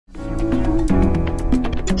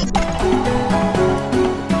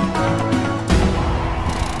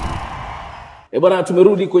Bwana,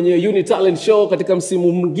 tumerudi kwenye UnitalentShow katika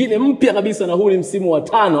msimu mwingine mpya kabisa, na huu ni msimu wa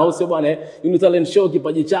 5, au sio bwana? UnitalentShow,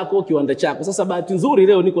 kipaji chako, kiwanda chako. Sasa bahati nzuri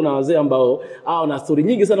leo niko na wazee ambao na story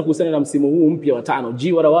nyingi sana kuhusiana na msimu huu mpya wa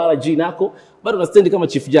 5. Warawara, Gnako, bado na stand kama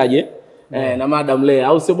chief judge na Madam Leah,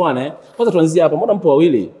 au sio bwana? Kwanza tuanzie hapa, mbona mpo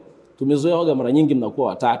wawili? Tumezoea waga mara nyingi mnakuwa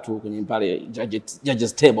watatu kwenye pale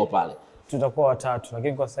judges table pale. Tutakuwa watatu,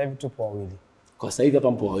 lakini kwa sasa hivi tupo wawili. Kwa sasa hivi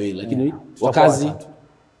hapa mpo wawili, lakini Wakazi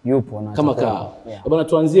yupo na kama kaa. Bwana,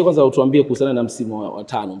 tuanzie kwanza utuambie kuhusiana na msimu wa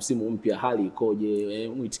 5, msimu mpya, hali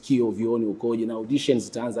ikoje? Mwitikio vioni ukoje, na auditions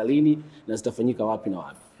zitaanza lini na zitafanyika wapi na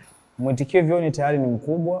wapi? Mwitikio vioni tayari ni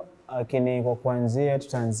mkubwa, lakini kwa kuanzia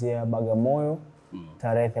tutaanzia Bagamoyo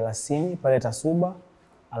tarehe 30 pale Tasuba,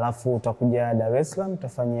 alafu utakuja Dar es Salaam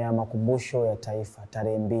tutafanyia makumbusho ya taifa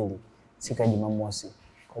tarehe 2 siku ya Jumamosi.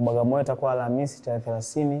 Kwa Bagamoyo itakuwa Alhamisi tarehe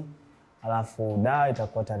 30, alafu Dar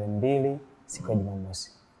itakuwa tarehe 2 siku ya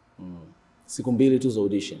Jumamosi. Siku 2 tu za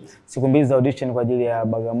auditions. Siku 2 za audition kwa ajili ya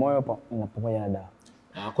Bagamoyo na pamoja na Dar.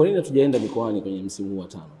 Kwa nini hatujaenda mikoani kwenye msimu wa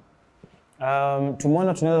 5?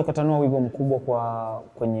 Tumeona tunaweza kutanua wigo mkubwa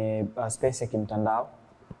kwenye space ya kimtandao.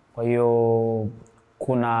 Kwa hiyo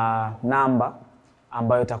kuna namba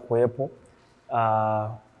ambayo itakuwepo,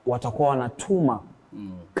 watakuwa wanatuma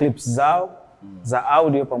clips zao za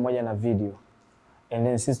audio pamoja na video. And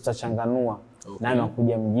then sisi tutachanganua nani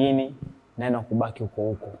wakuja mjini, nani wakubaki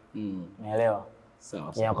huko. Umeelewa?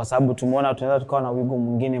 Sawa. Yeah, kwa sababu tumeona tunaweza tukawa na wigo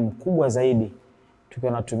mwingine mkubwa zaidi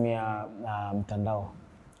tukiwa tunatumia mtandao.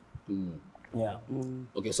 Yeah.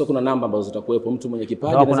 Okay, so kuna namba ambazo zitakuwepo, mtu mwenye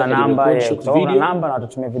kipaji anaweza kuna namba na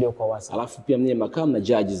tutumie video kwa WhatsApp. Alafu pia mwenye makamu na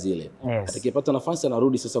judge zile. Yes. Atakayepata nafasi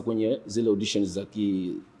anarudi sasa kwenye zile auditions za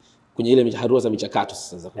kwenye ile hatua za michakato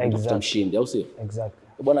sasa za kutafuta mshindi, au sio? Exactly.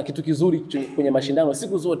 Bwana, kitu kizuri kwenye mashindano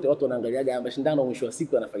siku zote watu wanaangaliaga mashindano mwisho wa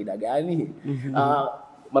siku yana faida gani?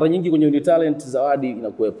 Mara nyingi kwenye Unitalent zawadi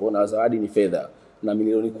inakuwepo, na zawadi ni fedha, na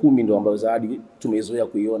milioni 10 ndio ambayo zawadi tumezoea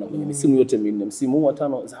kuiona kwenye misimu yote minne. Msimu huu wa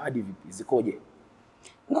 5 zawadi vipi, zikoje?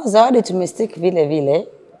 No, zawadi tumestick vile vile.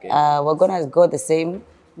 Okay. We're gonna go the same.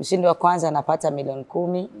 Mshindi wa kwanza anapata milioni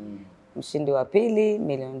 10. Mshindi wa pili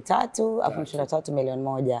milioni 3, afu mshindi wa tatu milioni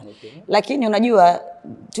 1. Okay. Lakini unajua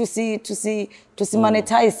tusi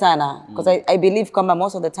monetize sana, because I believe kwamba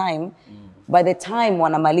most of the time by the time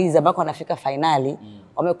wanamaliza mpaka wanafika finali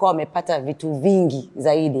wamekuwa wamepata vitu vingi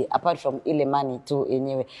zaidi apart from ile money tu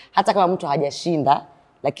yenyewe. Hata kama mtu hajashinda,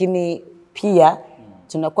 lakini pia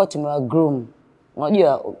tunakuwa tumewagroom.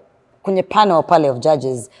 Unajua kwenye panel pale of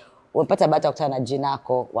judges unapata bahati ya kukutana na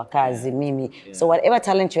Gnako, Wakazi, mimi. So whatever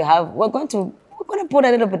talent you have, we're going to put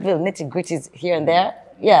a little bit of nitty-gritties here and there.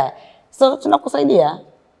 Yeah. So tunakusaidia.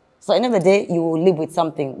 So end of the day you will live with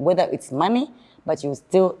something, whether it's money, but you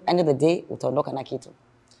still end of the day utaondoka na kitu.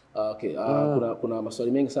 Okay, kuna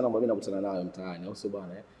maswali mengi sana ambayo mimi nakutana nayo mtaani, au sio bwana?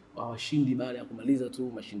 Washindi baada ya kumaliza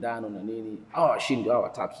tu mashindano na nini, washindi hao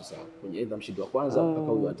watatu sasa kwenye either mshindi wa kwanza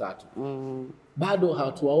mpaka huyu wa tatu, bado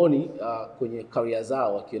hatuwaoni kwenye career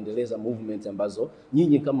zao wakiendeleza movement ambazo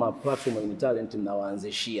nyinyi kama platform ya Unitalent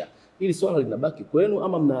mnawaanzishia. Hili swala linabaki kwenu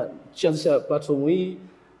ama mnaanzisha platform hii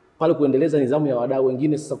pale kuendeleza nidhamu ya wadau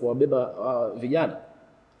wengine sasa kuwabeba vijana?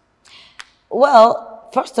 Well,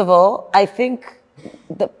 first of all, I think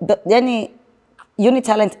yani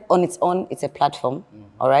Unitalent on its own, it's a platform,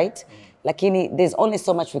 all right? Lakini there's only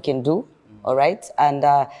so much we can do, all right? And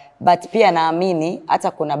but pia naamini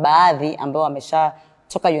hata kuna baadhi ambao wamesha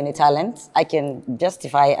toka Unitalent, I can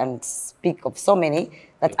justify and speak of so many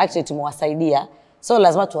that actually tumewasaidia. So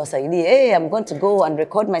lazima tuwasaidie. Hey, I'm going to go and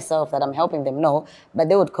record myself that I'm helping them. No, but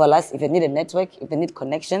they would call us if they need a network, if they need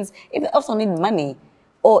connections, if they also need money,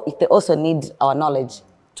 or if they also need our knowledge.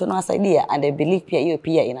 Tunawasaidia, and I believe pia hiyo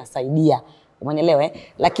pia inasaidia. Umeelewa?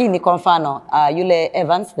 Lakini kwa mfano yule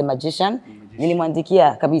Evans the magician,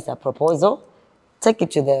 nilimwandikia kabisa proposal, take it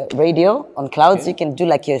to the radio on clouds. You can do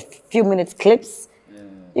like a few minutes clips,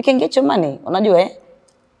 you can get your money. Unajua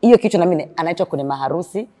hiyo kitu na mimi anaitwa kwenye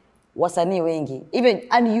maharusi wasanii wengi, even,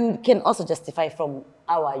 and you can also justify from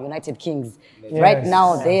our United Kings. Right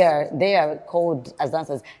now they are called as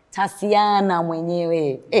dancers. Tasiana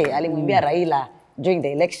mwenyewe alimwimbia Raila during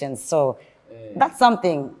the elections, so that's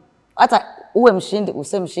something. Hata uwe mshindi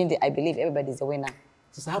usiwe mshindi, I believe everybody is a winner.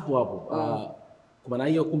 Sasa hapo kwa maana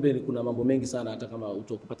hiyo kumbe kuna mambo mengi sana, hata kama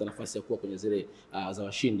utokupata nafasi ya kuwa kwenye zile za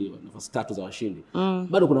washindi, nafasi 3 za washindi,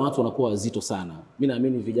 bado kuna watu wanakuwa wazito sana. Mimi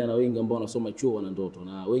naamini vijana wengi ambao wanasoma chuo wana ndoto,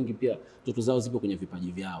 na wengi pia ndoto zao zipo kwenye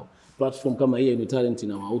vipaji vyao. Platform kama hii Unitalent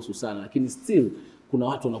inawahusu sana, lakini still kuna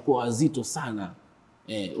watu wanakuwa wazito sana.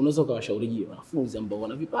 Unaweza ukawashauri wanafunzi ambao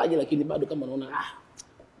wana vipaji lakini bado kama unaona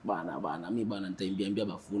bana mimi nitaimbia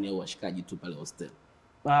bafuni au washikaji tu pale hostel.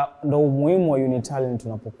 ndo umuhimu wa Unitalent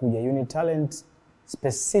tunapokuja. Unitalent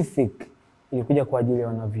specific ilikuja kwa ajili ya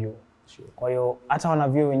wanavyuo. Kwa hiyo hata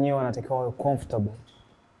wanavyuo wenyewe wanatakiwa wawe comfortable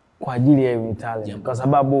kwa ajili ya Unitalent. Kwa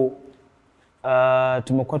sababu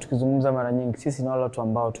tumekuwa tukizungumza mara nyingi, sisi ni wale watu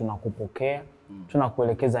ambao tunakupokea,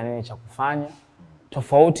 tunakuelekeza nini cha kufanya.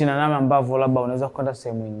 Tofauti na namna ambavyo labda unaweza kwenda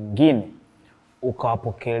sehemu nyingine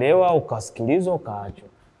ukawapokelewa, ukasikilizwa, ukaachwa.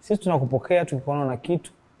 Sisi tunakupokea, tukiona na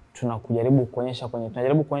kitu tunajaribu kuonyesha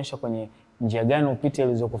kwenye njia gani upite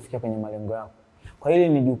ili kufikia kwenye malengo yako. Kwa hili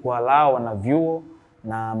ni jukwaa lao wanavyuo,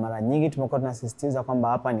 na mara nyingi tumekuwa tunasisitiza kwamba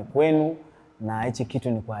hapa ni kwenu na hichi kitu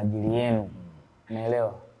ni kwa ajili yenu.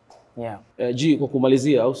 Unaelewa? Yeah. Kwa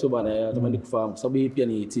kumalizia au sio bwana, natamani kufahamu sababu hii pia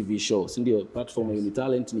ni TV show, si ndio? Platform ya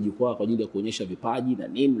Unitalent ni jukwaa kwa ajili ya kuonyesha vipaji na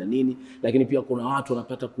nini, lakini pia kuna watu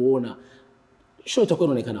wanapata kuona show itakuwa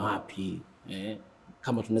inaonekana wapi,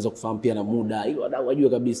 kama tunaweza kufahamu pia na muda ili wadau wajue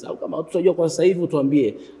kabisa, au kama tutajua kwa sasa hivi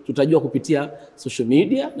tuambie, tutajua kupitia social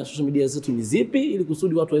media na social media zetu ni zipi, ili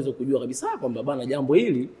kusudi watu waweze kujua kabisa kwamba bana jambo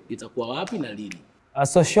hili litakuwa wapi na lini.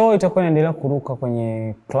 So show itakuwa inaendelea kuruka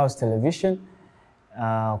kwenye Clouds Television.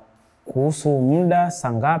 Kuhusu muda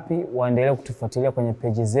saa ngapi, waendelee kutufuatilia kwenye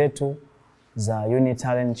page zetu za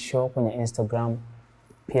UnitalentShow kwenye Instagram,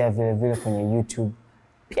 pia vile kwenye YouTube,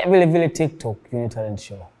 pia vile TikTok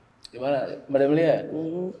UnitalentShow. Bwana Madam Leah,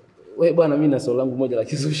 wewe bwana, mimi na swali langu moja la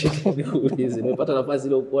kizushi nikuulize. Nimepata nafasi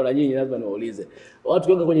leo kuona nyinyi, lazima niwaulize. Watu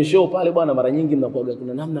wengi kwenye show pale bwana, mara nyingi mnakuaga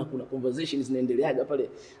kuna namna, kuna conversations zinaendeleaga pale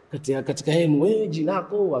katika yenu, wewe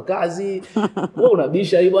Gnako, Wakazi, wewe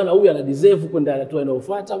unabisha hii bwana, huyu ana deserve kwenda hatua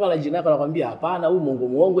inayofuata, wala Gnako anakuambia hapana, huyu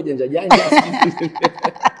muongo janja.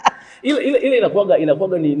 Ile inakuaga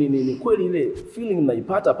ni kweli ile feeling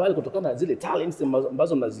mnaipata pale kutokana na zile talents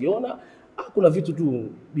ambazo mnaziona. Kuna vitu tu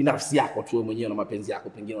binafsi yako tu mwenyewe na mapenzi yako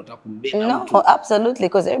pengine unataka kumbeba mtu. No, absolutely,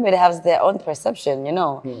 because everybody has their own perception, you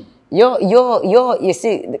know. You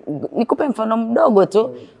see, nikupe mfano mdogo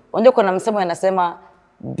tu. Unajua kuna msemo anasema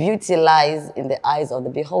beauty lies in the eyes of the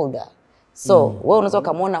beholder. So, wewe unaweza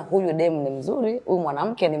kumuona huyu demu ni mzuri, huyu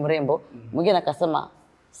mwanamke ni mrembo, mwingine akasema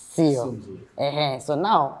sio. So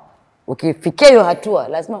now ukifikia hiyo hatua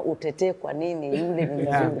lazima utetee kwa nini yule ni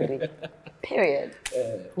mzuri. Period.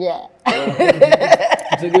 Yeah.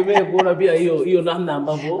 Tutegemee kuona pia hiyo namna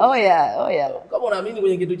ambavyo. Oh yeah. Kama unaamini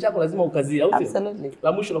kwenye kitu chako lazima ukazia, au sio? Absolutely.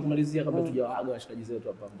 La mwisho la kumalizia kabla tujawaaga washikaji zetu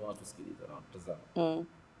hapa ambao watu sikiliza na watazama.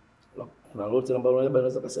 Kuna lolote ambalo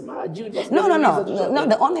unaweza kusema No,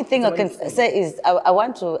 the only thing I can say is I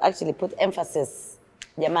want to actually put emphasis,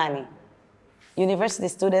 jamani. University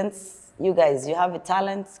students, you guys, you have a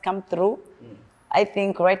talent, come through. I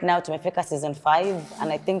think right now tumefika season 5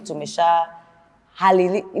 and I think tumesha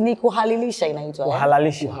kuhalilisha inaitwa.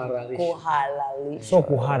 Kuhalalisha.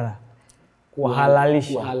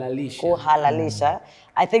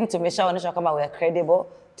 I think tumeshaonyesha kwamba we are credible.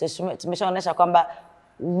 Tumeshaonyesha kwamba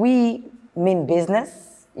we mean business,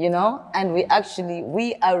 you know, and we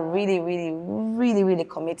are really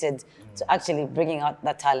committed to actually bringing out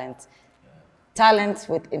that talent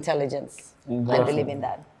with intelligence. I believe in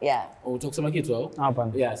that. Yeah. Utakusema kitu au?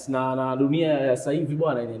 Hapana. Yes, na dunia ya sasa hivi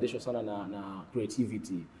bwana inaendeshwa sana na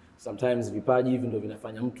creativity. Sometimes vipaji hivi ndio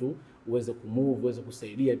vinafanya mtu uweze kumove, uweze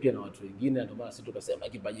kusaidia pia na watu wengine. Ndio maana sisi tukasema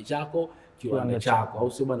kipaji chako kiwango chako,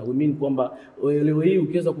 au sio bwana? We mean kwamba leo hii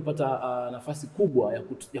ukiweza kupata nafasi kubwa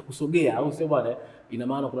ya kusogea, au sio bwana? Ina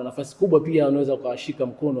maana kuna nafasi kubwa pia unaweza ukashika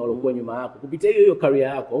mkono waliokuwa nyuma yako kupitia hiyo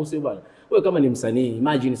career yako, au sio bwana? Wewe kama ni msanii,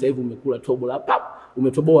 imagine sasa hivi umekula tobola pap,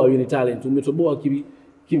 umetoboa Unitalent, umetoboa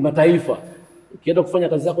kimataifa. Ukienda kufanya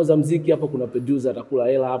kazi zako za muziki hapo, kuna producer atakula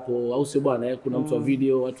hela hapo, au sio bwana? Kuna mtu wa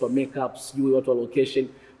video, watu wa makeup, sijui watu wa location.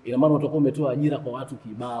 Ina maana utakuwa umetoa ajira kwa watu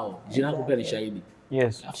kibao. Jina lako pia ni shahidi.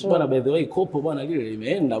 Yes. Bwana, by the way, kopo bwana lile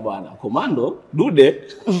limeenda bwana. Komando dude.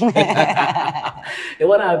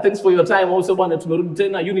 Bwana, thanks for your time. Also bwana, tumerudi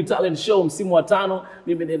tena UnitalentShow msimu wa 5.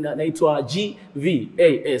 Mimi naitwa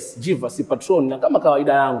GVAS, Jivas Patron, na kama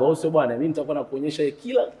kawaida yangu, also bwana, mimi nitakuwa nakuonyesha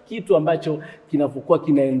kila kitu ambacho kinapokuwa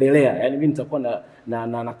kinaendelea. Yaani mimi nitakuwa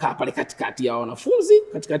nakaa pale katikati ya wanafunzi,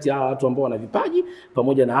 katikati ya watu ambao wana vipaji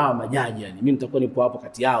pamoja na hawa majaji. Yani mimi nitakuwa nipo hapo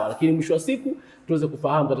kati yao, lakini mwisho wa siku tuweze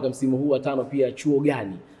kufahamu katika msimu huu wa 5 pia chuo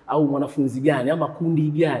gani au mwanafunzi gani ama kundi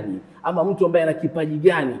gani ama mtu ambaye ana kipaji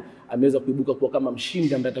gani ameweza kuibuka kuwa kama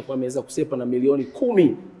mshindi ambaye atakuwa ameweza kusepa na milioni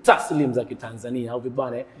 10 taslim za Kitanzania. Au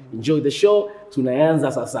vibana, enjoy the show.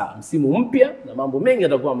 Tunaanza sasa msimu mpya na mambo mengi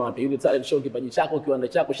yatakuwa mapya. UnitalentShow, kipaji chako, kiwanda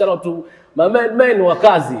chako. Shout out to my man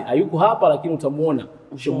Wakazi. Hayuko hapa lakini utamuona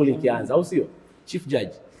shughuli ikianza, au sio? Chief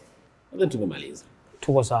Judge. Ndio tumemaliza.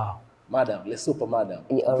 Tuko sawa. Madam, let's super madam.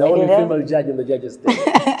 The only female judge on the judges' table.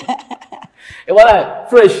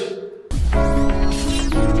 Fresh.